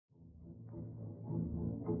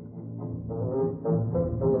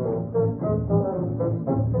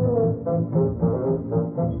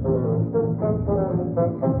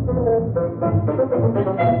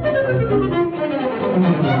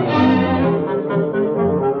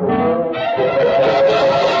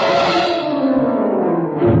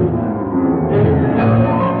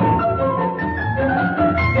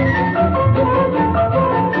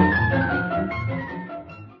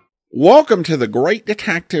Welcome to the Great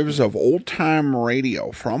Detectives of Old Time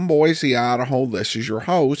Radio. From Boise, Idaho, this is your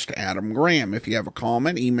host, Adam Graham. If you have a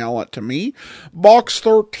comment, email it to me,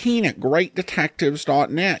 box13 at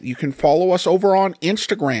greatdetectives.net. You can follow us over on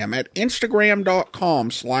Instagram at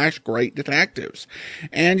instagram.com/greatdetectives.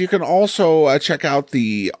 And you can also check out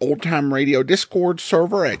the Old Time Radio Discord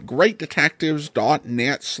server at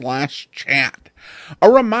greatdetectives.net/chat. A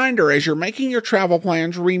reminder, as you're making your travel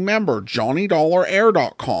plans, remember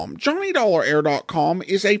JohnnyDollarAir.com. JohnnyDollarAir.com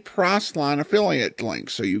is a Priceline affiliate link,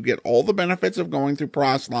 so you get all the benefits of going through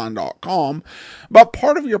Priceline.com, but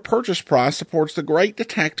part of your purchase price supports the Great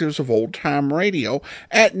Detectives of Old Time Radio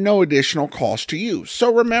at no additional cost to you.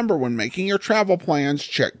 So remember, when making your travel plans,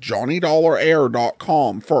 check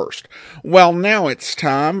JohnnyDollarAir.com first. Well, now it's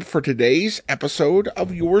time for today's episode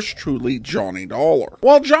of yours truly, Johnny Dollar.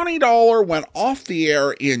 Well, Johnny Dollar went off the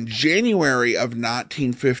air in January of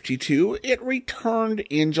 1952, it returned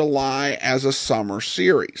in July as a summer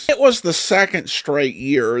series. It was the second straight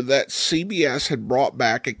year that CBS had brought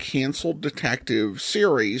back a canceled detective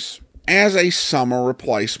series as a summer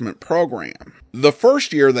replacement program. The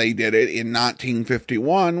first year they did it in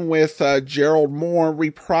 1951 with Gerald Moore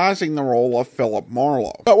reprising the role of Philip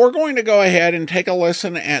Marlowe. But we're going to go ahead and take a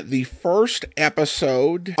listen at the first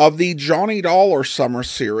episode of the Johnny Dollar Summer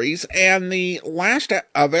Series and the last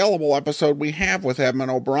available episode we have with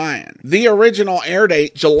Edmund O'Brien. The original air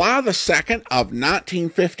date, July the 2nd of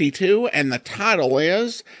 1952, and the title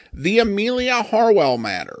is The Amelia Harwell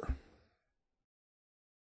Matter.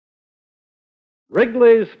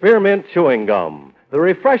 Wrigley's Spearmint Chewing Gum, the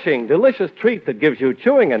refreshing, delicious treat that gives you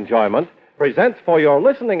chewing enjoyment, presents for your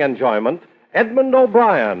listening enjoyment Edmund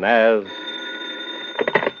O'Brien as...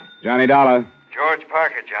 Johnny Dollar. George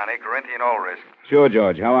Parker, Johnny, Corinthian Ulrich. Sure,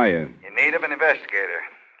 George. How are you? In need of an investigator.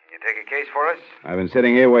 You take a case for us? I've been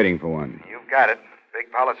sitting here waiting for one. You've got it.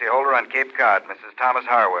 Big policyholder on Cape Cod, Mrs. Thomas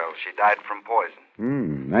Harwell. She died from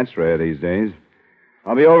poison. That's rare these days.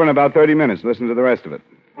 I'll be over in about 30 minutes. Listen to the rest of it.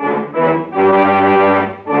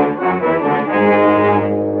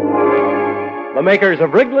 The makers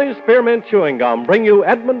of Wrigley's Spearmint Chewing Gum bring you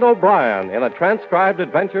Edmund O'Brien in a transcribed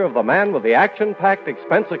adventure of the man with the action-packed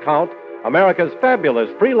expense account, America's fabulous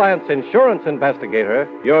freelance insurance investigator.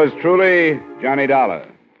 Yours truly, Johnny Dollar.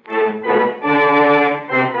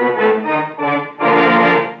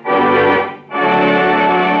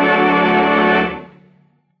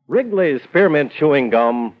 Wrigley's Spearmint Chewing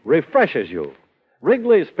Gum refreshes you.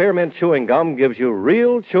 Wrigley's Spearmint Chewing Gum gives you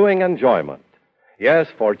real chewing enjoyment. Yes,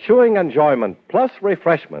 for chewing enjoyment plus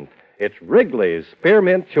refreshment, it's Wrigley's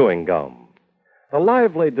Spearmint Chewing Gum. The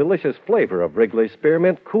lively, delicious flavor of Wrigley's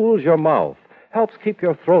Spearmint cools your mouth, helps keep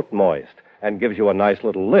your throat moist, and gives you a nice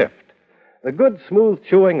little lift. The good, smooth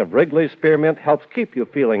chewing of Wrigley's Spearmint helps keep you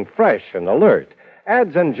feeling fresh and alert,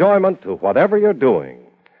 adds enjoyment to whatever you're doing.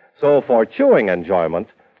 So for chewing enjoyment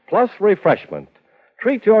plus refreshment,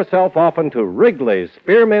 treat yourself often to Wrigley's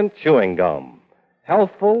Spearmint Chewing Gum.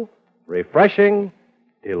 Healthful, refreshing,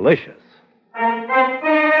 delicious.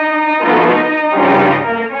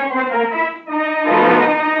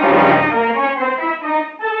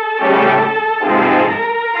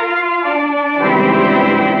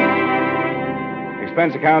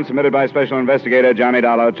 Expense account submitted by Special Investigator Johnny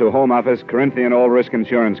Dollar to Home Office, Corinthian All Risk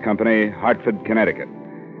Insurance Company, Hartford, Connecticut.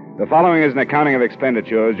 The following is an accounting of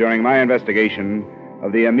expenditures during my investigation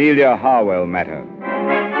of the Amelia Harwell matter.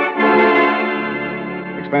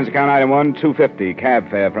 Expense account item 1, $250, cab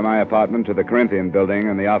fare from my apartment to the Corinthian building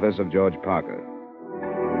and the office of George Parker.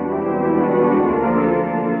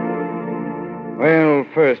 Well,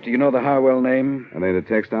 first, do you know the Harwell name? Are they the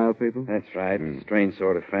textile people? That's right. Strange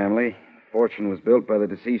sort of family. Fortune was built by the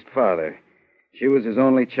deceased father. She was his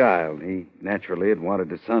only child. He naturally had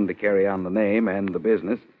wanted a son to carry on the name and the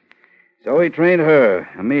business. So he trained her,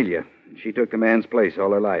 Amelia. She took the man's place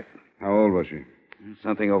all her life. How old was she?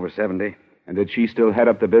 Something over 70. And did she still head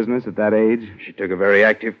up the business at that age? She took a very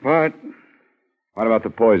active part. What about the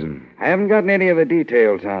poison? I haven't gotten any of the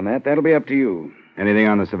details on that. That'll be up to you. Anything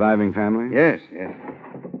on the surviving family? Yes.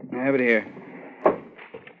 I have it here.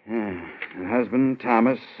 A husband,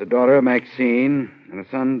 Thomas, a daughter, Maxine, and a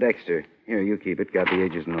son, Dexter. Here, you keep it. Got the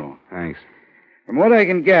ages and all. Thanks. From what I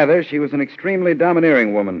can gather, she was an extremely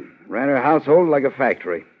domineering woman. Ran her household like a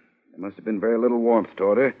factory. There must have been very little warmth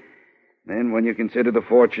toward her. Then, when you consider the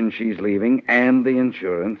fortune she's leaving and the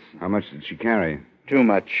insurance... How much did she carry? Too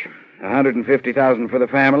much. $150,000 for the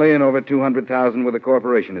family and over $200,000 with the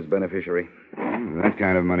corporation as beneficiary. That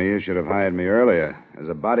kind of money, you should have hired me earlier as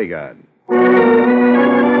a bodyguard.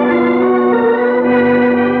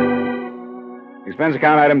 Expense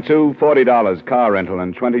account item 2, $40, car rental,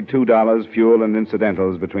 and $22 fuel and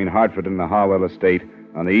incidentals between Hartford and the Harwell estate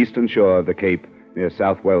on the eastern shore of the Cape near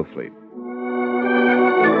South Wellfleet.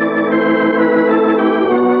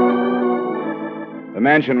 The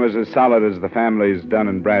mansion was as solid as the family's Dun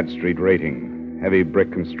and Bradstreet rating. Heavy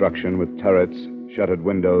brick construction with turrets, shuttered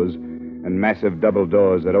windows, and massive double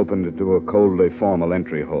doors that opened into a coldly formal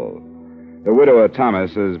entry hall. The widower,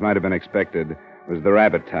 Thomas, as might have been expected, was the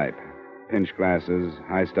rabbit type. Pinch glasses,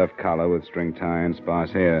 high-stuffed collar with string tie and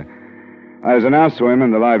sparse hair. I was announced to him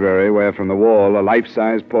in the library where from the wall a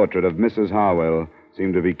life-size portrait of Mrs. Harwell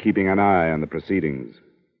seemed to be keeping an eye on the proceedings.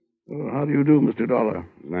 Well, how do you do, Mr. Dollar?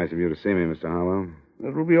 Nice of you to see me, Mr. Harwell.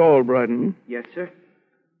 That will be all, Bryden. Yes, sir.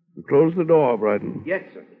 Close the door, Bryden. Yes,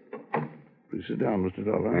 sir. Please sit down, Mr.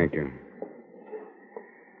 Dollar. Thank you.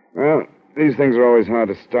 Well, these things are always hard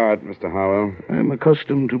to start, Mr. Harwell. I'm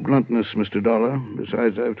accustomed to bluntness, Mr. Dollar.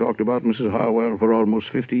 Besides, I've talked about Mrs. Harwell for almost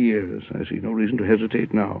 50 years. I see no reason to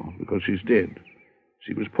hesitate now, because she's dead.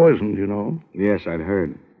 She was poisoned, you know. Yes, I'd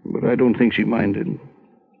heard. But I don't think she minded.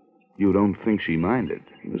 You don't think she minded?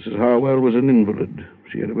 Mrs. Harwell was an invalid.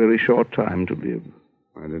 She had a very short time to live.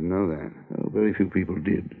 I didn't know that. Well, very few people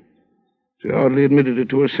did. She hardly admitted it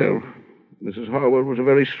to herself. Mrs. Harwell was a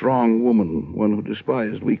very strong woman, one who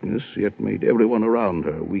despised weakness, yet made everyone around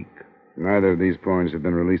her weak. Neither of these points have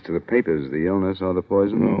been released to the papers, the illness or the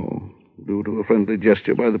poison? No. Due to a friendly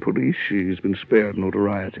gesture by the police, she's been spared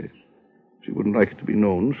notoriety. She wouldn't like it to be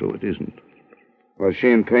known, so it isn't. Was she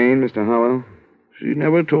in pain, Mr. Harwell? She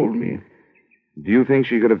never told me. Do you think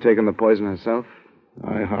she could have taken the poison herself?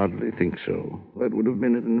 I hardly think so. That would have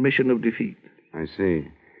been an admission of defeat. I see.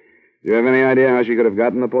 Do you have any idea how she could have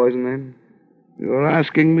gotten the poison, then? You're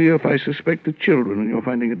asking me if I suspect the children, and you're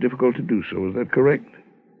finding it difficult to do so. Is that correct?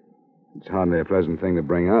 It's hardly a pleasant thing to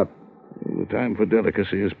bring up. The time for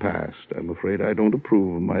delicacy is past. I'm afraid I don't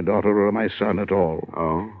approve of my daughter or my son at all.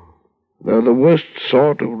 Oh? They're the worst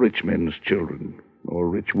sort of rich men's children. Or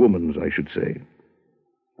rich women's, I should say.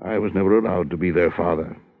 I was never allowed to be their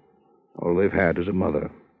father. All they've had is a mother.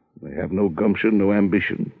 They have no gumption, no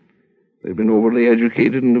ambition. They've been overly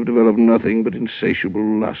educated and have developed nothing but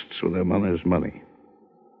insatiable lusts for their mother's money.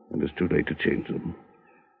 And it's too late to change them.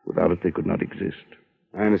 Without it, they could not exist.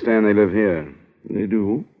 I understand they live here. They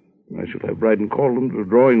do. I shall have Bryden call them to the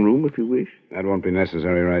drawing room if you wish. That won't be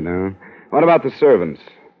necessary right now. What about the servants?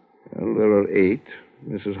 Well, there are 8.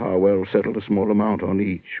 Mrs. Harwell settled a small amount on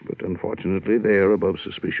each, but unfortunately they are above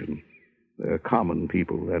suspicion. They're common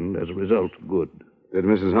people, and as a result, good. Did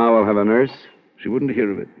Mrs. Harwell have a nurse? She wouldn't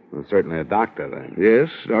hear of it. Well, certainly a doctor, then. Yes,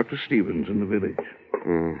 Dr. Stevens in the village.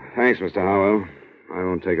 Thanks, Mr. Harwell. I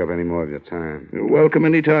won't take up any more of your time. You're welcome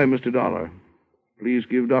any time, Mr. Dollar. Please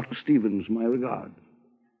give Dr. Stevens my regards.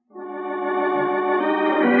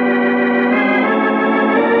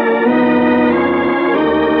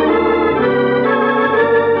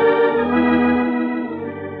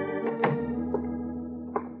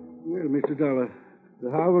 Well, Mr. Dollar, the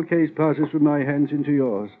Harwell case passes from my hands into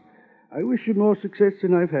yours. I wish you more success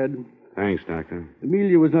than I've had. Thanks, Doctor.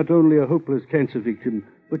 Amelia was not only a hopeless cancer victim,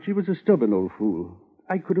 but she was a stubborn old fool.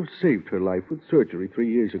 I could have saved her life with surgery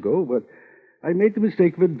 3 years ago, but I made the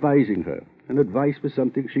mistake of advising her, and advice was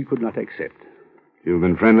something she could not accept. You've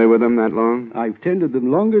been friendly with them that long? I've tended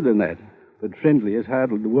them longer than that, but friendly is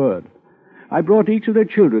hardly the word. I brought each of their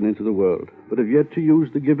children into the world, but have yet to use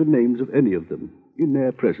the given names of any of them, in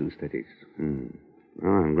their presence, that is.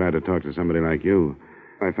 Well, I'm glad to talk to somebody like you.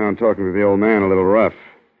 I found talking to the old man a little rough.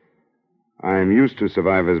 I'm used to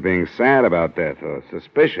survivors being sad about death or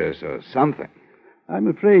suspicious or something. I'm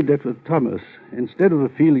afraid that with Thomas, instead of a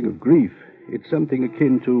feeling of grief, it's something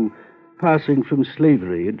akin to passing from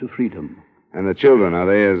slavery into freedom. And the children, are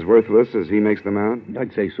they as worthless as he makes them out?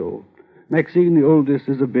 I'd say so. Maxine, the oldest,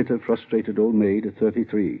 is a bitter, frustrated old maid at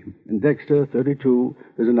 33. And Dexter, 32,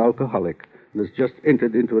 is an alcoholic and has just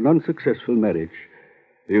entered into an unsuccessful marriage.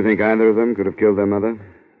 Do you think either of them could have killed their mother?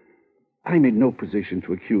 I'm in no position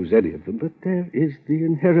to accuse any of them, but there is the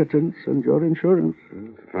inheritance and your insurance.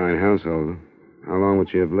 It's a fine household. How long would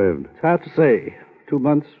she have lived? It's hard to say. 2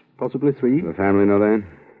 months, possibly 3. The family know that?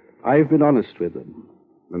 I've been honest with them.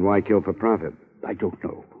 Then why kill for profit? I don't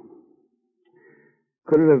know.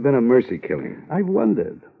 Could it have been a mercy killing? I've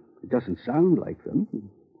wondered. It doesn't sound like them.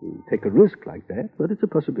 You take a risk like that, but it's a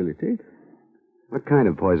possibility. What kind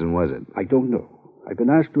of poison was it? I don't know. I've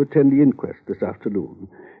been asked to attend the inquest this afternoon.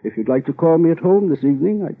 If you'd like to call me at home this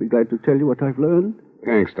evening, I'd be glad to tell you what I've learned.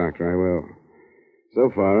 Thanks, Doctor, I will.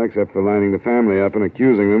 So far, except for lining the family up and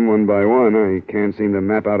accusing them one by one, I can't seem to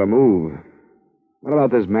map out a move. What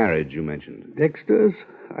about this marriage you mentioned? Dexter's?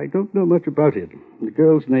 I don't know much about it. The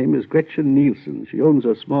girl's name is Gretchen Nielsen. She owns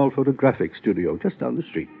a small photographic studio just down the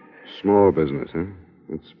street. Small business, huh?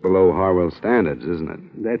 It's below Harwell standards, isn't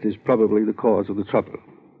it? That is probably the cause of the trouble.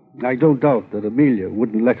 I don't doubt that Amelia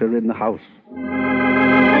wouldn't let her in the house.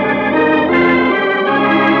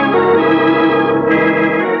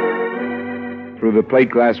 Through the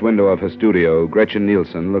plate glass window of her studio, Gretchen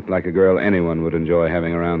Nielsen looked like a girl anyone would enjoy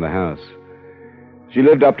having around the house. She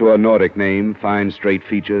lived up to her Nordic name, fine straight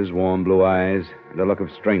features, warm blue eyes, and a look of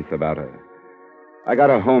strength about her. I got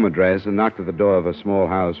her home address and knocked at the door of her small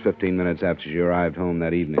house 15 minutes after she arrived home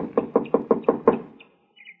that evening.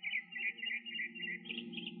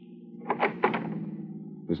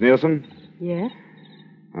 Miss Nielsen? Yes?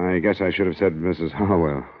 I guess I should have said Mrs.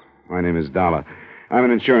 Harwell. My name is Dollar. I'm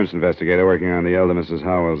an insurance investigator working on the elder Mrs.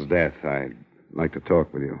 Harwell's death. I'd like to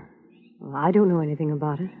talk with you. Well, I don't know anything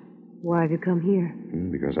about it. Why have you come here?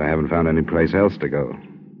 Because I haven't found any place else to go.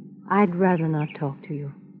 I'd rather not talk to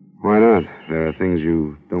you. Why not? There are things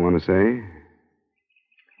you don't want to say?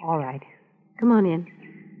 All right. Come on in.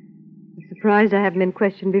 I'm surprised I haven't been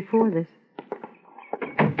questioned before this.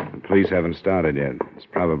 The police haven't started yet. It's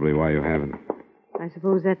probably why you haven't. I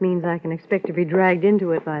suppose that means I can expect to be dragged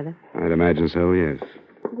into it by the... I'd imagine so, yes.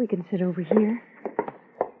 We can sit over here.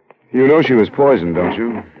 You know she was poisoned, don't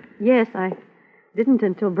you? Yes, I didn't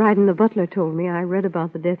until Bryden the butler told me. I read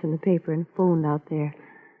about the death in the paper and phoned out there.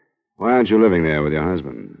 Why aren't you living there with your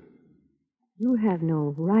husband? You have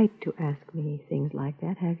no right to ask me things like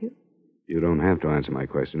that, have you? You don't have to answer my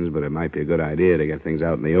questions, but it might be a good idea to get things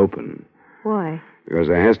out in the open. Why? Because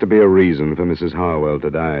there has to be a reason for Mrs. Harwell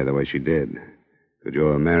to die the way she did. Could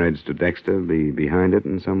your marriage to Dexter be behind it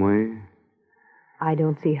in some way? I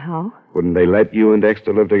don't see how. Wouldn't they let you and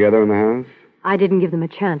Dexter live together in the house? I didn't give them a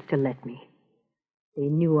chance to let me. They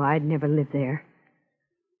knew I'd never live there.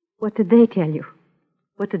 What did they tell you?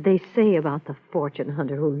 What did they say about the fortune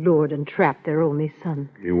hunter who lured and trapped their only son?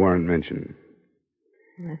 You weren't mentioned.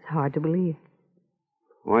 That's hard to believe.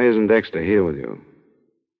 Why isn't Dexter here with you?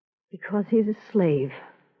 Because he's a slave.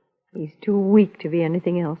 He's too weak to be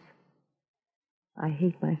anything else. I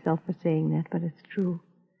hate myself for saying that, but it's true.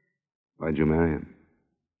 Why'd you marry him?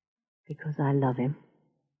 Because I love him.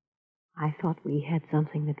 I thought we had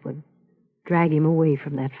something that would drag him away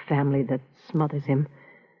from that family that smothers him.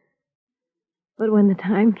 But when the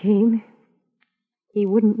time came, he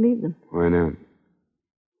wouldn't leave them. Why not?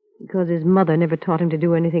 Because his mother never taught him to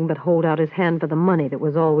do anything but hold out his hand for the money that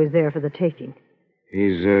was always there for the taking.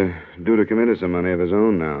 He's due to commit some money of his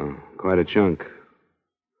own now. Quite a chunk.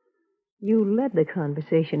 You led the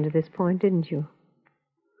conversation to this point, didn't you?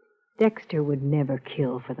 Dexter would never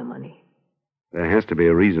kill for the money. There has to be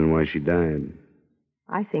a reason why she died.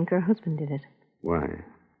 I think her husband did it. Why?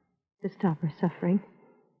 To stop her suffering.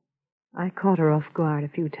 I caught her off guard a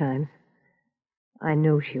few times. I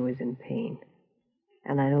know she was in pain.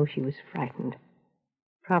 And I know she was frightened.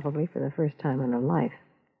 Probably for the first time in her life.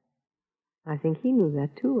 I think he knew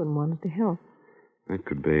that, too, and wanted to help. That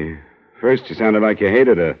could be. First, you sounded like you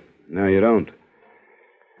hated her. Now you don't.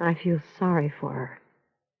 I feel sorry for her.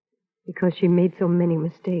 Because she made so many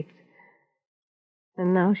mistakes.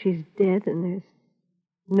 And now she's dead, and there's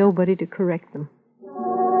nobody to correct them.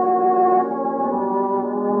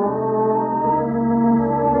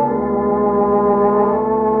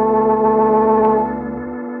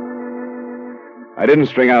 I didn't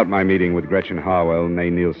string out my meeting with Gretchen Harwell and May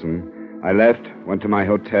Nielsen. I left, went to my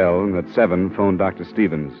hotel, and at 7 phoned Dr.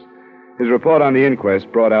 Stevens. His report on the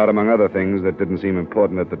inquest brought out, among other things that didn't seem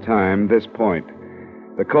important at the time, this point.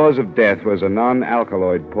 The cause of death was a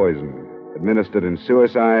non-alkaloid poison, administered in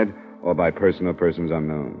suicide or by person or persons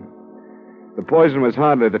unknown. The poison was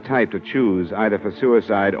hardly the type to choose either for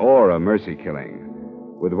suicide or a mercy killing.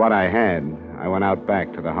 With what I had, I went out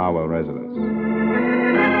back to the Harwell residence.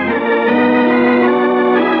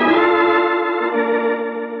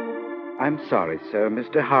 I'm sorry, sir.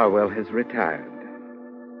 Mr. Harwell has retired.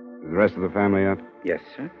 Is the rest of the family up? Yes,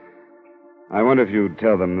 sir. I wonder if you'd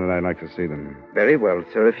tell them that I'd like to see them. Very well,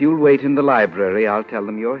 sir. If you'll wait in the library, I'll tell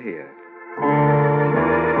them you're here.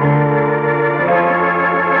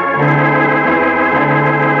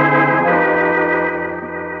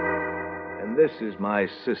 And this is my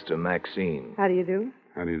sister, Maxine. How do you do?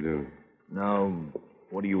 How do you do? Now,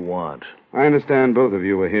 what do you want? I understand both of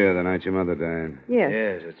you were here the night your mother died. Yes.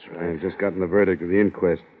 Yes, that's right. I've just gotten the verdict of the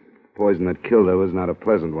inquest. The poison that killed her was not a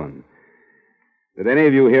pleasant one. Did any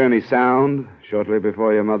of you hear any sound shortly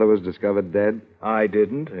before your mother was discovered dead? I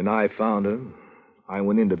didn't, and I found her. I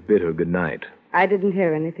went in to bid her good night. I didn't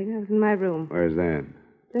hear anything. I was in my room. Where's that?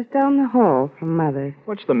 Just down the hall from Mother's.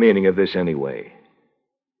 What's the meaning of this anyway?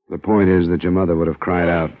 The point is that your mother would have cried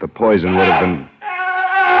out. The poison would have been...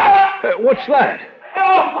 What's that?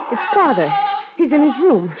 It's Father. He's in his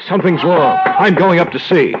room. Something's wrong. I'm going up to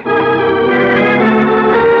see.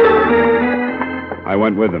 I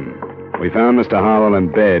went with him. We found Mr. Harwell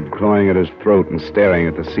in bed, clawing at his throat and staring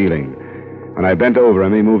at the ceiling. When I bent over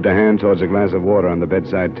him, he moved a hand towards a glass of water on the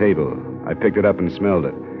bedside table. I picked it up and smelled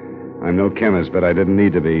it. I'm no chemist, but I didn't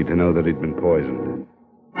need to be to know that he'd been poisoned.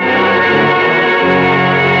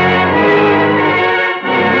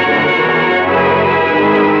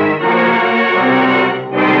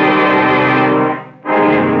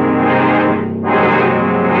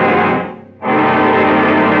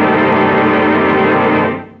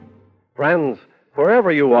 Friends,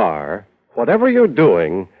 wherever you are, whatever you're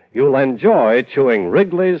doing, you'll enjoy chewing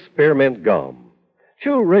Wrigley's Spearmint Gum.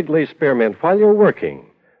 Chew Wrigley's Spearmint while you're working.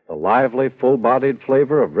 The lively, full-bodied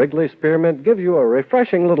flavor of Wrigley's Spearmint gives you a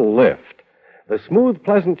refreshing little lift. The smooth,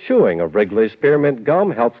 pleasant chewing of Wrigley's Spearmint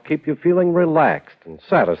Gum helps keep you feeling relaxed and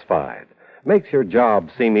satisfied. Makes your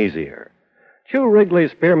job seem easier. Chew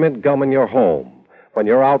Wrigley's Spearmint Gum in your home, when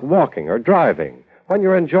you're out walking or driving, when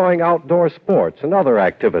you're enjoying outdoor sports and other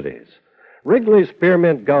activities. Wrigley's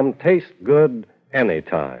Spearmint Gum tastes good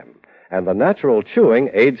anytime, and the natural chewing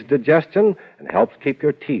aids digestion and helps keep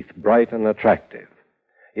your teeth bright and attractive.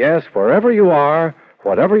 Yes, wherever you are,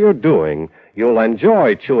 whatever you're doing, you'll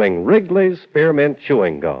enjoy chewing Wrigley's Spearmint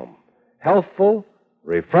Chewing Gum. Healthful,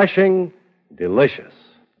 refreshing, delicious.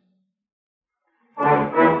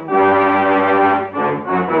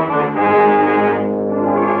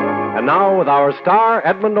 And now, with our star,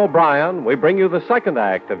 Edmund O'Brien, we bring you the second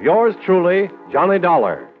act of yours truly, Johnny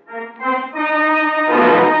Dollar.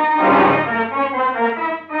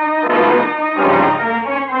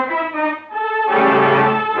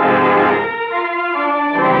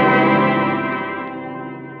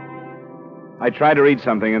 I tried to read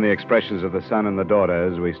something in the expressions of the son and the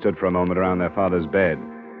daughter as we stood for a moment around their father's bed.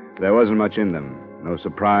 There wasn't much in them. No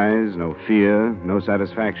surprise, no fear, no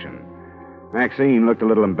satisfaction. Maxine looked a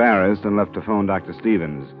little embarrassed and left to phone Dr.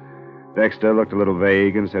 Stevens. Dexter looked a little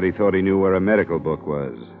vague and said he thought he knew where a medical book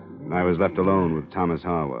was. And I was left alone with Thomas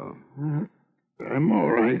Harwell. I'm all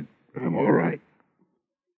right. I'm all right.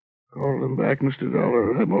 Call them back, Mr.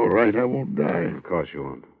 Dollar. I'm all right. I won't die. Of course you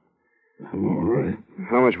won't. I'm all right.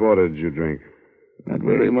 How much water did you drink? Not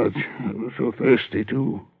very much. I was so thirsty,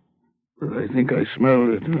 too. But I think I smelled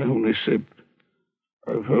it. I only sipped.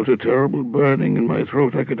 I felt a terrible burning in my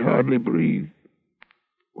throat. I could hardly breathe.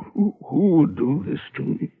 Who would do this to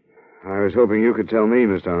me? I was hoping you could tell me,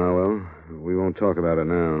 Mr. Harwell. We won't talk about it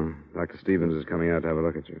now. Dr. Stevens is coming out to have a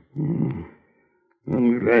look at you.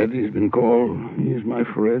 I'm glad he's been called. He's my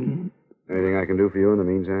friend. Anything I can do for you in the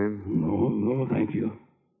meantime? No, thank you.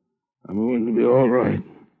 I'm going to be all right.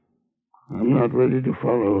 I'm not ready to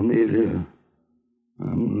follow Amelia.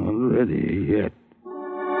 I'm not ready yet.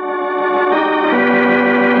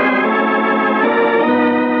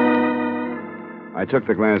 I took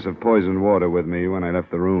the glass of poisoned water with me when I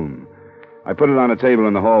left the room. I put it on a table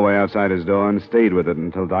in the hallway outside his door and stayed with it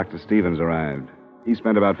until Dr. Stevens arrived. He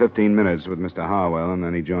spent about 15 minutes with Mr. Harwell, and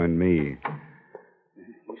then he joined me.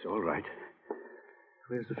 He's all right.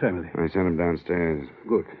 Where's the family? I sent him downstairs.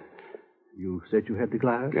 Good. You said you had the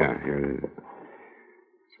glass? Yeah, here it is.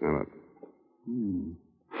 Smell it.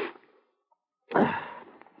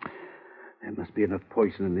 There must be enough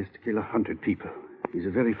poison in this to kill 100 people. He's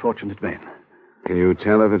a very fortunate man. Can you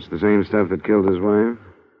tell if it's the same stuff that killed his wife?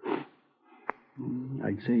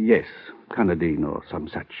 I'd say yes. Canadine or some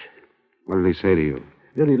such. What did he say to you?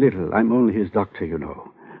 Very little. I'm only his doctor, you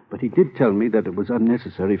know. But he did tell me that it was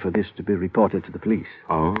unnecessary for this to be reported to the police.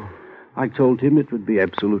 Oh? I told him it would be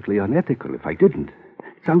absolutely unethical if I didn't.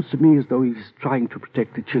 It sounds to me as though he's trying to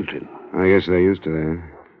protect the children. I guess they're used to that.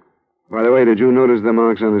 By the way, did you notice the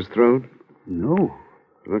marks on his throat? No.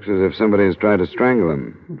 It looks as if somebody has tried to strangle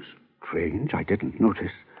him. Strange. I didn't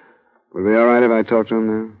notice. Will it be all right if I talk to him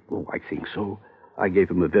now? Oh, I think so. I gave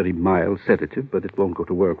him a very mild sedative, but it won't go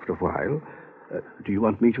to work for a while. Do you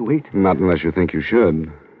want me to wait? Not unless you think you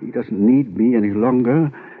should. He doesn't need me any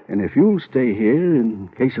longer, and if you'll stay here in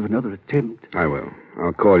case of another attempt... I will.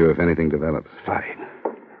 I'll call you if anything develops. Fine.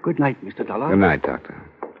 Good night, Mr. Dollar. Good night, Doctor.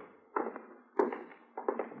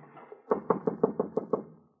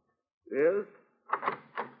 Yes?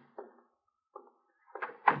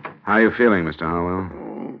 How are you feeling, Mr. Harwell?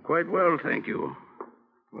 Oh, quite well, thank you.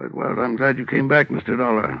 Quite well. I'm glad you came back, Mr.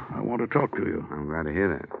 Dollar. I want to talk to you. I'm glad to hear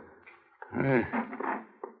that.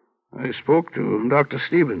 I spoke to Dr.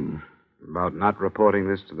 Stevens. About not reporting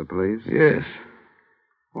this to the police? Yes.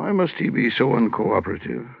 Why must he be so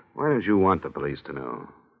uncooperative? Why don't you want the police to know?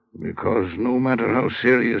 Because no matter how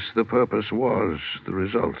serious the purpose was, the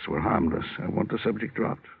results were harmless. I want the subject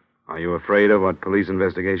dropped. Are you afraid of what police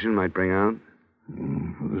investigation might bring out?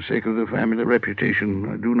 For the sake of the family reputation,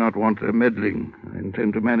 I do not want their meddling. I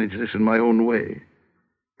intend to manage this in my own way.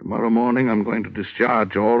 Tomorrow morning, I'm going to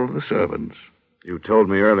discharge all of the servants. You told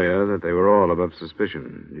me earlier that they were all above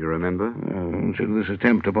suspicion. Do you remember? Until this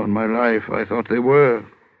attempt upon my life, I thought they were.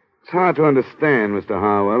 It's hard to understand, Mr.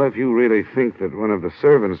 Harwell. If you really think that one of the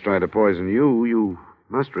servants tried to poison you, you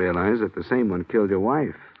must realize that the same one killed your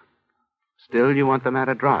wife. Still, you want the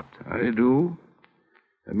matter dropped. I do.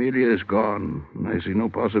 Amelia is gone, and I see no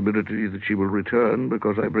possibility that she will return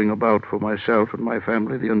because I bring about for myself and my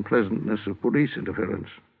family the unpleasantness of police interference.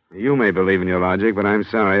 You may believe in your logic, but I'm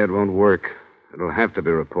sorry it won't work. It'll have to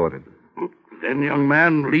be reported. Then, young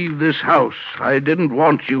man, leave this house. I didn't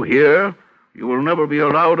want you here. You will never be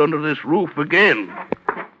allowed under this roof again.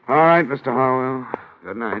 All right, Mr. Harwell.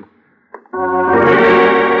 Good night.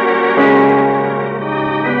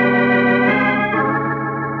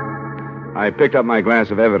 I picked up my glass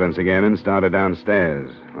of evidence again and started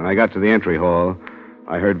downstairs. When I got to the entry hall,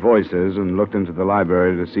 I heard voices and looked into the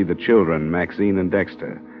library to see the children, Maxine and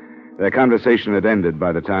Dexter. Their conversation had ended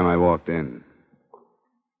by the time I walked in.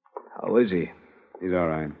 How is he? He's all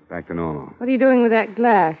right. Back to normal. What are you doing with that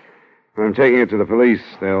glass? I'm taking it to the police.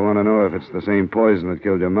 They'll want to know if it's the same poison that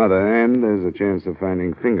killed your mother, and there's a chance of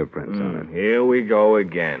finding fingerprints on it. Here we go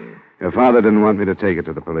again. Your father didn't want me to take it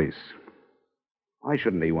to the police. Why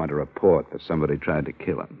shouldn't he want to report that somebody tried to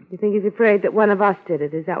kill him? You think he's afraid that one of us did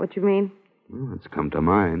it? Is that what you mean? Well, it's come to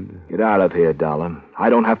mind. Get out of here, darling. I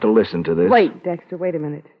don't have to listen to this. Wait, Dexter, wait a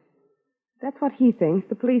minute. That's what he thinks.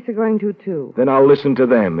 The police are going to, too. Then I'll listen to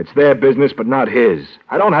them. It's their business, but not his.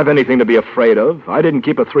 I don't have anything to be afraid of. I didn't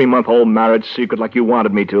keep a 3-month-old marriage secret like you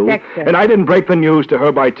wanted me to. Dexter. And I didn't break the news to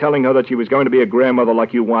her by telling her that she was going to be a grandmother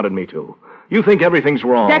like you wanted me to. You think everything's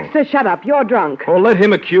wrong. Dexter, shut up. You're drunk. Oh, let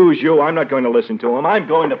him accuse you. I'm not going to listen to him. I'm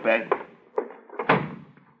going to bed.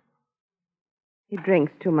 He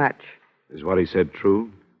drinks too much. Is what he said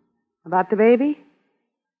true? About the baby?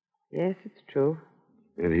 Yes, it's true.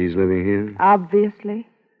 And he's living here? Obviously.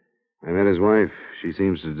 I met his wife. She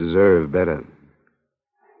seems to deserve better.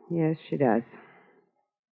 Yes, she does.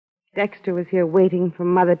 Dexter was here waiting for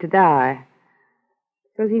Mother to die.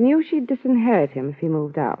 Because he knew she'd disinherit him if he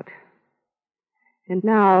moved out. And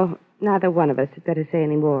now, neither one of us had better say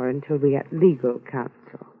any more until we get legal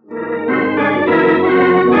counsel.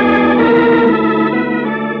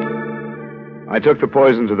 I took the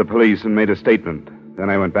poison to the police and made a statement. Then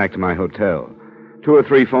I went back to my hotel. 2 or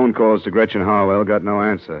 3 phone calls to Gretchen Harwell got no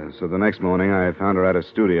answer, so the next morning I found her at a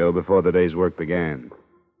studio before the day's work began.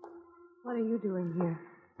 What are you doing here?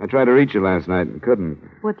 I tried to reach you last night and couldn't.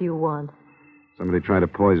 What do you want? Somebody tried to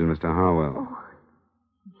poison Mr. Harwell. Oh,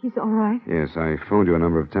 he's all right. Yes, I phoned you a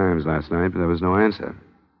number of times last night, but there was no answer.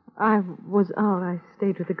 I was out. I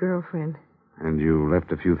stayed with a girlfriend. And you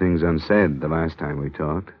left a few things unsaid the last time we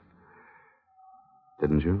talked.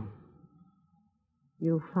 Didn't you?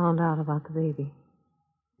 You found out about the baby.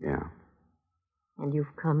 Yeah. And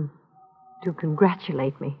you've come to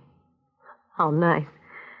congratulate me. How nice.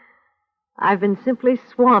 I've been simply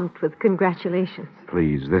swamped with congratulations.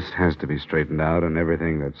 Please, this has to be straightened out, and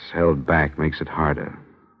everything that's held back makes it harder.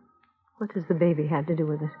 What does the baby have to do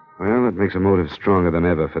with it? Well, it makes a motive stronger than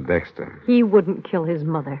ever for Dexter. He wouldn't kill his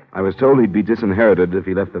mother. I was told he'd be disinherited if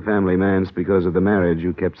he left the family manse because of the marriage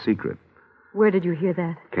you kept secret. Where did you hear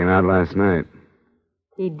that? Came out last night.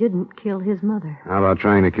 He didn't kill his mother. How about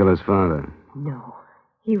trying to kill his father? No.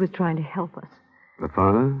 He was trying to help us. The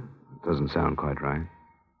father? Doesn't sound quite right.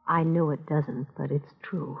 I know it doesn't, but it's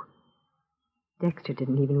true. Dexter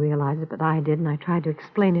didn't even realize it, but I did, and I tried to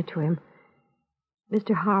explain it to him.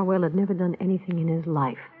 Mr. Harwell had never done anything in his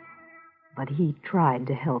life, but he tried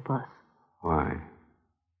to help us. Why?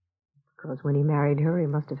 Because when he married her, he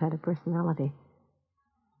must have had a personality.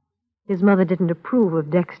 His mother didn't approve of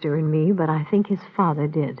Dexter and me, but I think his father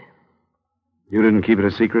did. You didn't keep it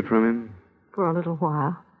a secret from him? For a little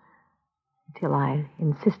while. Until I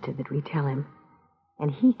insisted that we tell him.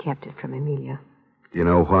 And he kept it from Amelia. Do you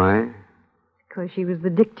know why? Because she was the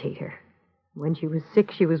dictator. When she was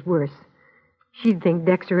sick, she was worse. She'd think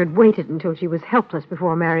Dexter had waited until she was helpless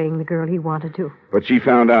before marrying the girl he wanted to. But she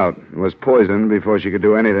found out and was poisoned before she could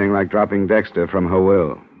do anything like dropping Dexter from her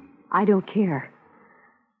will. I don't care.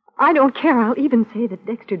 I don't care. I'll even say that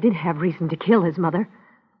Dexter did have reason to kill his mother.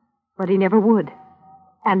 But he never would.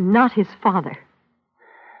 And not his father.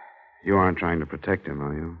 You aren't trying to protect him,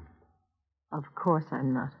 are you? Of course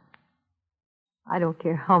I'm not. I don't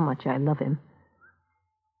care how much I love him.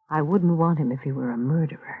 I wouldn't want him if he were a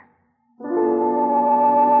murderer.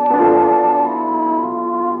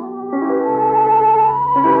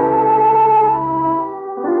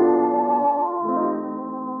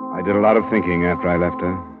 lot of thinking after I left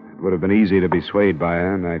her. It would have been easy to be swayed by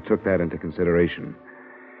her, and I took that into consideration.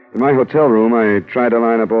 In my hotel room, I tried to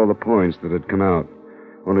line up all the points that had come out.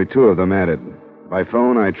 Only 2 of them added. By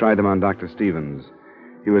phone, I tried them on Dr. Stevens.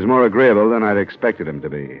 He was more agreeable than I'd expected him to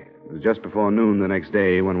be. It was just before noon the next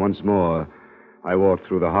day when once more I walked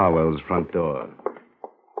through the Harwells' front door.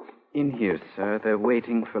 In here, sir. They're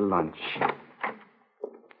waiting for lunch.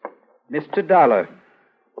 Mr. Dollar.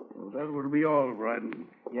 Well, that will be all, Bryden.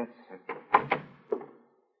 Yes, sir.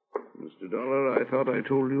 Mr. Dollar, I thought I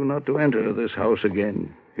told you not to enter this house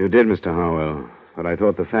again. You did, Mr. Harwell. But I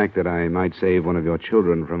thought the fact that I might save one of your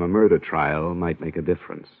children from a murder trial might make a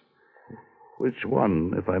difference. Which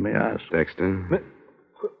one, if I may ask? Dexter?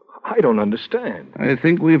 I don't understand. I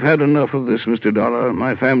think we've had enough of this, Mr. Dollar.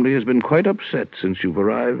 My family has been quite upset since you've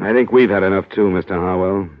arrived. I think we've had enough, too, Mr.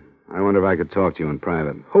 Harwell. I wonder if I could talk to you in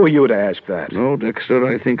private. Who are you to ask that? No, Dexter,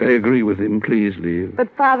 I think I agree with him. Please leave.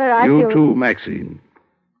 But, Father, I You feel... too, Maxine.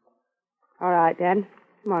 All right, Dad.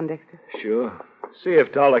 Come on, Dexter. Sure. See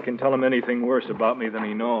if Dollar can tell him anything worse about me than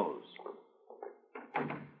he knows.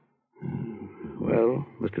 Well,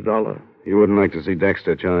 Mr. Dollar? You wouldn't like to see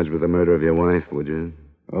Dexter charged with the murder of your wife, would you?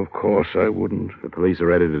 Of course I wouldn't. The police are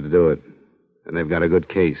ready to do it. And they've got a good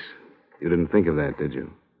case. You didn't think of that, did you?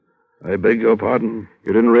 I beg your pardon?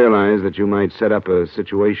 You didn't realize that you might set up a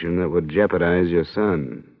situation that would jeopardize your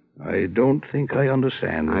son. I don't think I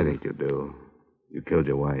understand. I think you do. You killed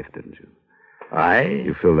your wife, didn't you? I?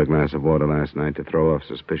 You filled a glass of water last night to throw off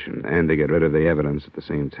suspicion and to get rid of the evidence at the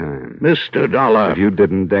same time. Mr. Dollar. If you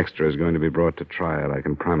didn't, Dexter is going to be brought to trial. I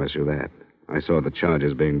can promise you that. I saw the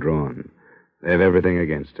charges being drawn. They have everything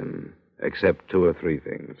against him, except 2 or 3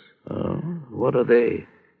 things. Oh, what are they?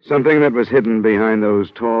 Something that was hidden behind those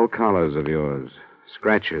tall collars of yours.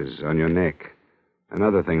 Scratches on your neck.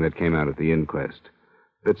 Another thing that came out at the inquest.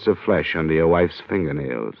 Bits of flesh under your wife's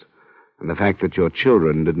fingernails. And the fact that your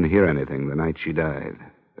children didn't hear anything the night she died.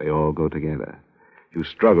 They all go together. You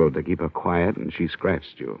struggled to keep her quiet, and she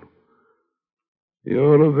scratched you.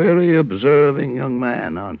 You're a very observing young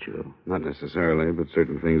man, aren't you? Not necessarily, but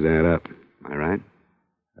certain things add up. Am I right?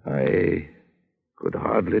 I could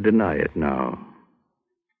hardly deny it now.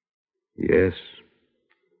 Yes.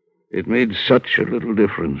 It made such a little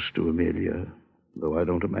difference to Amelia, though I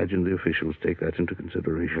don't imagine the officials take that into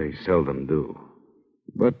consideration. They seldom do.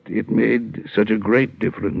 But it made such a great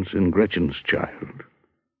difference in Gretchen's child.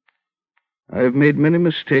 I've made many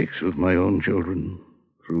mistakes with my own children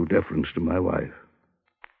through deference to my wife.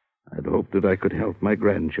 I'd hoped that I could help my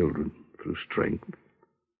grandchildren through strength.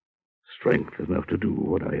 Strength enough to do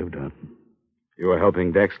what I have done. You were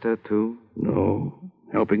helping Dexter, too? No,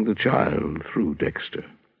 helping the child through Dexter.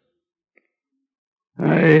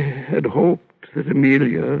 I had hoped that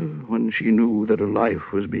Amelia, when she knew that a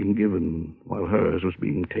life was being given while hers was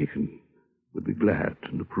being taken, would be glad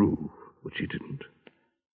and approve, but she didn't.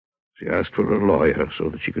 She asked for a lawyer so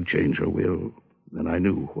that she could change her will, and I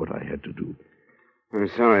knew what I had to do. I'm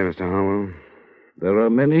sorry, Mr. Harwell. There are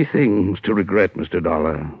many things to regret, Mr.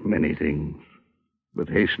 Dollar, many things. But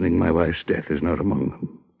hastening my wife's death is not among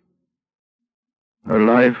them. Her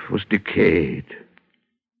life was decayed.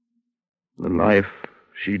 The life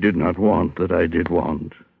she did not want that I did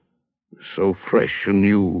want. So fresh and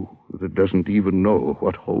new that it doesn't even know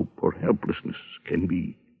what hope or helplessness can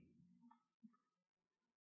be.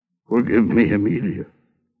 Forgive me, Amelia.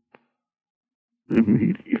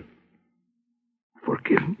 Amelia.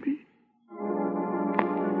 Forgive me.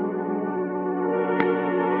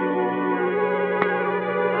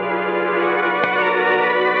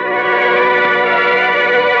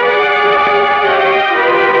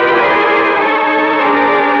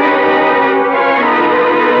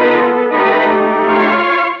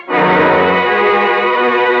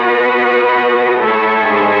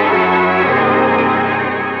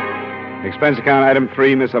 Expense account item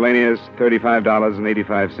 3, miscellaneous,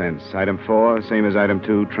 $35.85. Item 4, same as item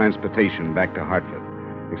 2, transportation back to Hartford.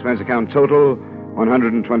 Expense account total,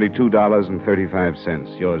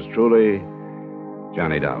 $122.35. Yours truly,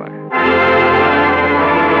 Johnny Dollar.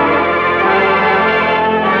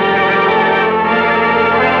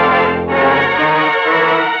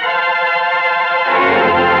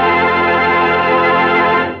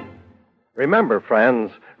 Remember,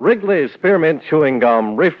 friends, Wrigley's Spearmint Chewing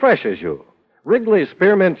Gum refreshes you. Wrigley's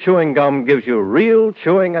Spearmint Chewing Gum gives you real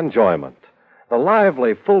chewing enjoyment. The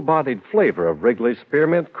lively, full-bodied flavor of Wrigley's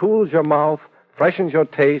Spearmint cools your mouth, freshens your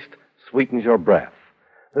taste, sweetens your breath.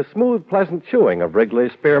 The smooth, pleasant chewing of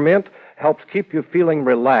Wrigley's Spearmint helps keep you feeling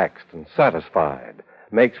relaxed and satisfied,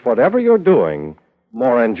 makes whatever you're doing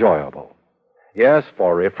more enjoyable. Yes,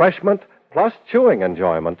 for refreshment plus chewing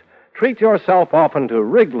enjoyment, treat yourself often to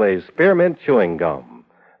Wrigley's Spearmint Chewing Gum.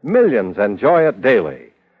 Millions enjoy it daily.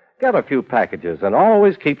 Get a few packages and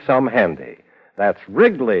always keep some handy. That's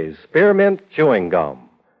Wrigley's Spearmint Chewing Gum.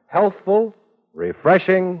 Healthful,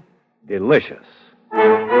 refreshing, delicious.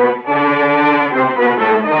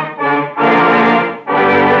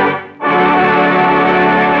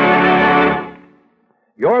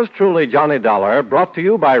 Yours truly, Johnny Dollar, brought to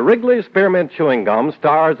you by Wrigley's Spearmint Chewing Gum,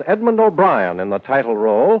 stars Edmund O'Brien in the title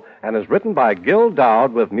role and is written by Gil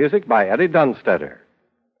Dowd with music by Eddie Dunstetter.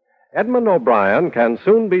 Edmund O'Brien can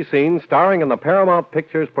soon be seen starring in the Paramount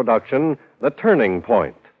Pictures production, The Turning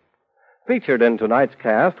Point. Featured in tonight's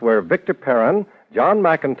cast were Victor Perrin, John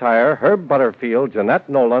McIntyre, Herb Butterfield, Jeanette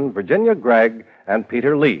Nolan, Virginia Gregg, and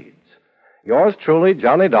Peter Leeds. Yours truly,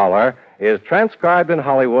 Johnny Dollar, is transcribed in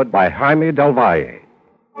Hollywood by Jaime Del Valle.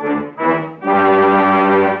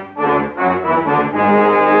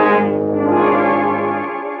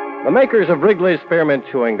 The makers of Wrigley's Spearmint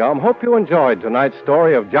Chewing Gum hope you enjoyed tonight's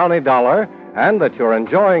story of Johnny Dollar and that you're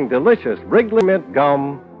enjoying delicious Wrigley Mint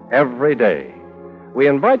Gum every day. We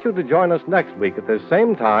invite you to join us next week at this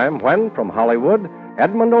same time when, from Hollywood,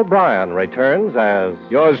 Edmund O'Brien returns as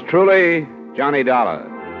Yours truly, Johnny Dollar.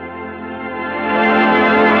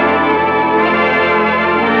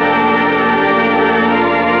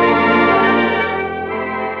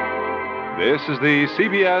 This is the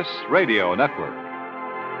CBS Radio Network.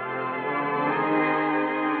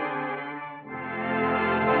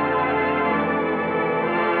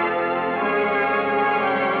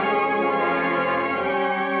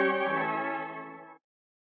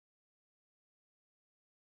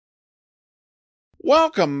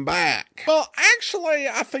 Welcome back. Well, actually,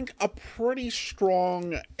 I think a pretty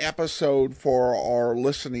strong episode for our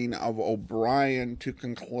listening of O'Brien to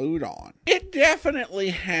conclude on. It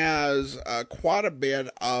definitely has quite a bit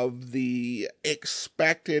of the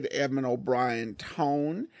expected Edmund O'Brien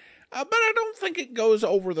tone, but I don't think it goes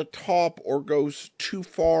over the top or goes too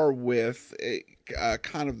far with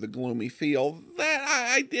kind of the gloomy feel. That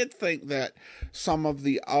I did think that some of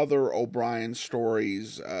the other O'Brien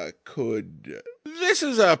stories could. This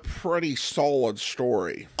is a pretty solid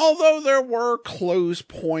story, although there were clues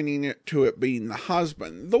pointing to it being the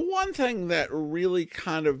husband. The one thing that really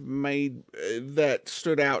kind of made that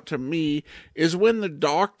stood out to me is when the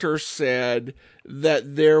doctor said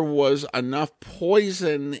that there was enough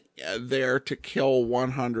poison there to kill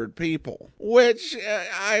 100 people, which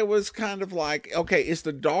I was kind of like, okay, is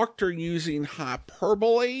the doctor using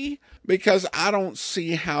hyperbole? Because I don't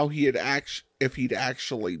see how if he'd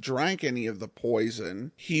actually drank any of the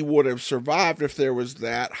poison, he would have survived if there was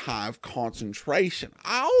that high of concentration.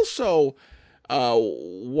 I also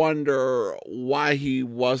wonder why he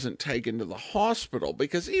wasn't taken to the hospital,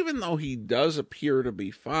 because even though he does appear to be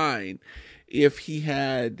fine, if he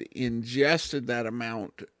had ingested that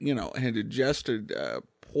amount, had ingested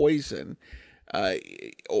poison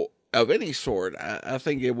of any sort, I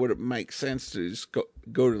think it would make sense to just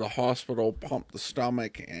go to the hospital, pump the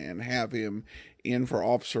stomach, and have him in for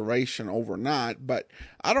observation overnight. But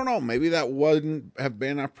I don't know, maybe that wouldn't have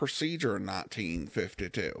been a procedure in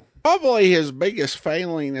 1952. Probably his biggest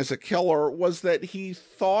failing as a killer was that he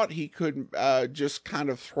thought he could just kind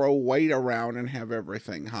of throw weight around and have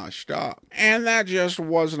everything hushed up. And that just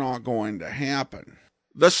was not going to happen.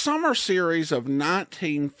 The summer series of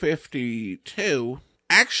 1952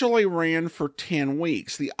 actually ran for 10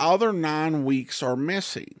 weeks. The other 9 weeks are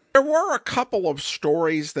missing. There were a couple of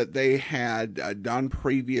stories that they had done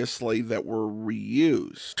previously that were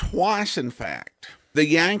reused. Twice, in fact. The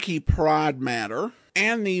Yankee Pride matter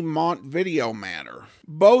and the Montevideo matter.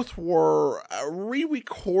 Both were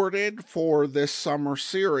re-recorded for this summer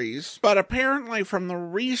series, but apparently from the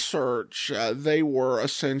research, they were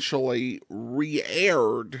essentially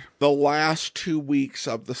re-aired the last 2 weeks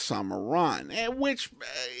of the summer run, which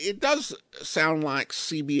it does sound like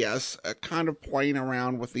CBS kind of playing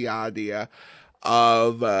around with the idea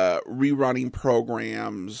of rerunning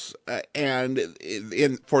programs, and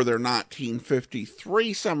for their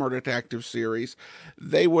 1953 summer detective series,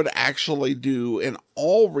 they would actually do an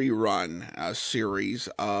all-rerun series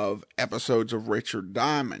of episodes of Richard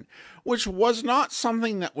Diamond, which was not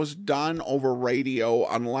something that was done over radio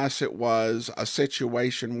unless it was a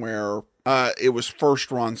situation where it was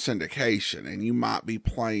first-run syndication, and you might be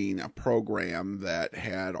playing a program that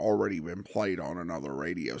had already been played on another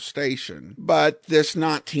radio station. But this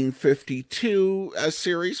 1952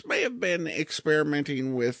 series may have been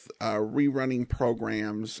experimenting with rerunning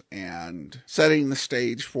programs and setting the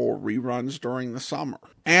stage for reruns during the summer.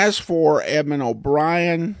 As for Edmund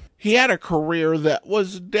O'Brien, he had a career that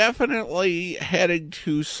was definitely headed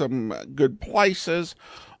to some good places,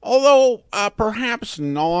 although perhaps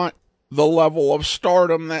not the level of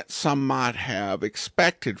stardom that some might have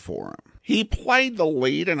expected for him. He played the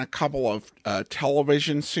lead in a couple of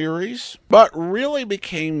television series, but really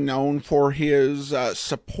became known for his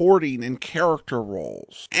supporting and character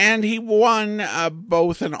roles. And he won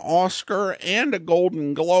both an Oscar and a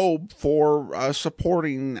Golden Globe for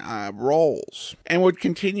supporting roles, and would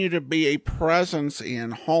continue to be a presence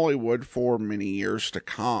in Hollywood for many years to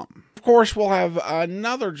come. Of course, we'll have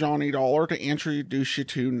another Johnny Dollar to introduce you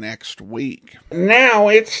to next week. Now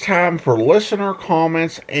it's time for listener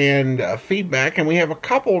comments and feedback, and we have a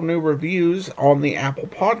couple new reviews on the Apple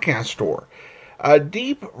Podcast Store.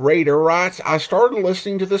 Deep Raider writes, I started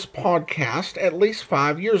listening to this podcast at least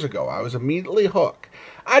 5 years ago. I was immediately hooked.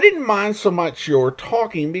 I didn't mind so much your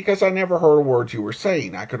talking because I never heard a word you were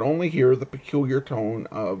saying. I could only hear the peculiar tone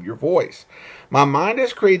of your voice. My mind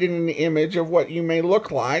has created an image of what you may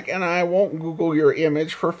look like, and I won't Google your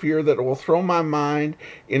image for fear that it will throw my mind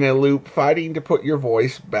in a loop fighting to put your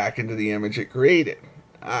voice back into the image it created.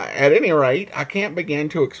 At any rate, I can't begin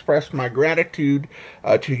to express my gratitude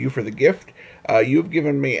to you for the gift you've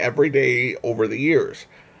given me every day over the years.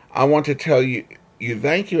 I want to tell you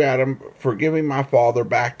thank you, Adam, for giving my father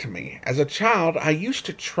back to me. As a child, I used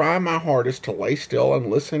to try my hardest to lay still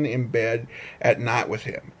and listen in bed at night with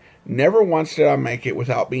him. Never once did I make it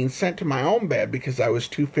without being sent to my own bed because I was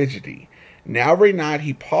too fidgety. Now every night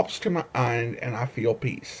he pops to my mind and I feel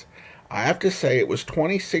peace. I have to say it was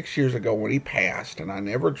 26 years ago when he passed, and I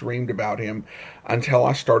never dreamed about him until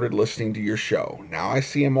I started listening to your show. Now I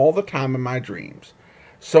see him all the time in my dreams.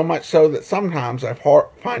 So much so that sometimes I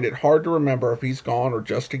find it hard to remember if he's gone or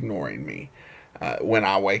just ignoring me when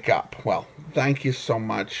I wake up. Well, thank you so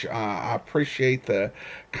much. I appreciate the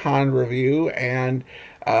kind review, and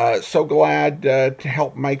so glad to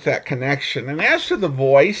help make that connection. And as to the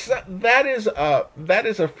voice, that is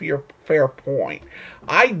a fair point.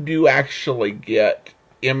 I do actually get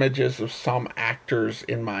images of some actors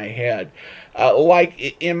in my head.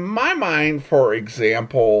 Like in my mind, for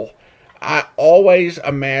example, I always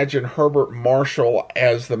imagine Herbert Marshall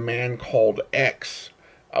as the Man Called X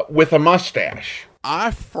with a mustache.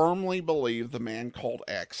 I firmly believe the Man Called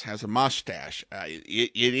X has a mustache.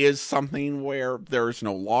 It is something where there is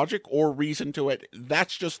no logic or reason to it.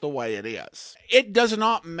 That's just the way it is. It does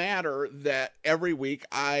not matter that every week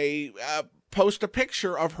I post a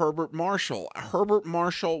picture of Herbert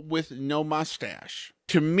Marshall with no mustache.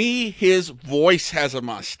 To me, his voice has a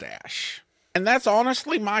mustache. And that's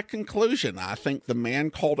honestly my conclusion. I think the Man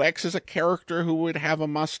Called X is a character who would have a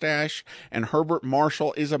mustache, and Herbert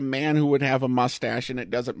Marshall is a man who would have a mustache, and it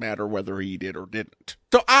doesn't matter whether he did or didn't.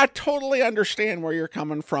 So I totally understand where you're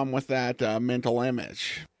coming from with that mental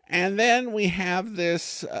image. And then we have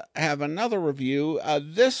another review.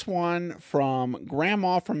 This one from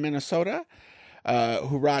Grandma from Minnesota.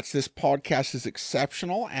 Who writes, this podcast is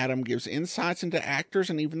exceptional. Adam gives insights into actors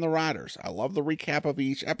and even the writers. I love the recap of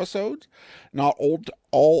each episode. Not all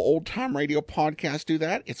old-time radio podcasts do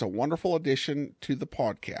that. It's a wonderful addition to the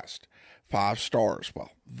podcast. 5 stars. Well,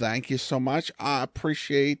 thank you so much. I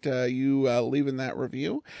appreciate you leaving that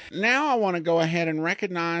review. Now I want to go ahead and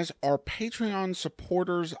recognize our Patreon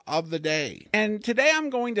supporters of the day. And today I'm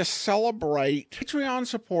going to celebrate Patreon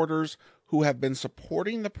supporters who have been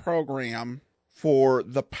supporting the program for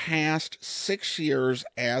the past 6 years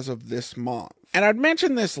as of this month. And I'd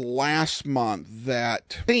mentioned this last month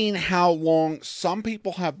that seeing how long some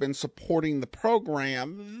people have been supporting the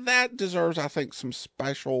program, that deserves, I think, some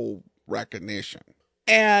special recognition.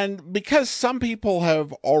 And because some people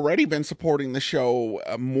have already been supporting the show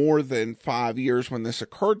more than 5 years when this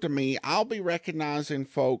occurred to me, I'll be recognizing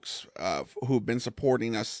folks who've been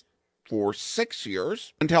supporting us for 6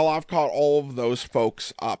 years until I've caught all of those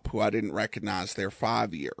folks up who I didn't recognize their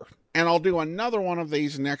 5 year. And I'll do another one of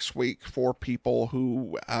these next week for people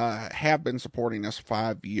who have been supporting us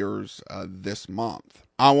 5 years this month.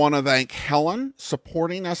 I want to thank Helen,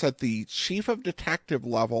 supporting us at the Chief of Detective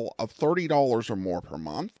level of $30 or more per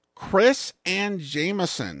month. Chris and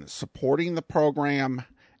Jameson, supporting the program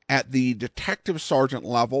at the Detective Sergeant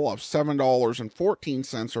level of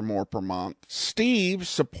 $7.14 or more per month. Steve,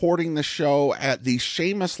 supporting the show at the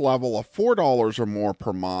Seamus level of $4 or more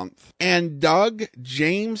per month. And Doug,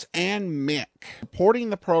 James, and Mick, supporting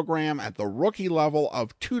the program at the Rookie level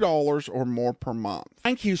of $2 or more per month.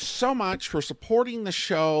 Thank you so much for supporting the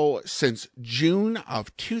show since June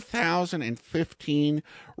of 2015.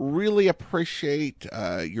 Really appreciate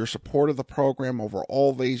your support of the program over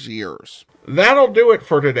all these years. That'll do it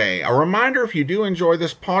for today. A reminder, if you do enjoy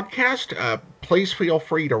this podcast, Please feel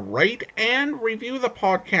free to rate and review the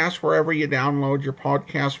podcast wherever you download your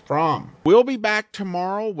podcast from. We'll be back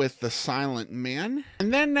tomorrow with The Silent Men.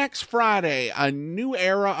 And then next Friday, a new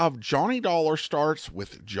era of Johnny Dollar starts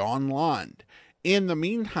with John Lund. In the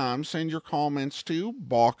meantime, send your comments to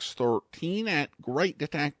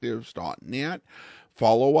box13@greatdetectives.net.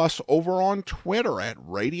 Follow us over on Twitter at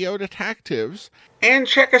Radio Detectives. And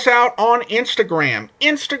check us out on Instagram,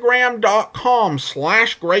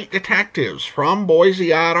 instagram.com/greatdetectives. From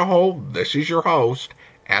Boise, Idaho, this is your host,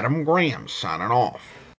 Adam Graham, signing off.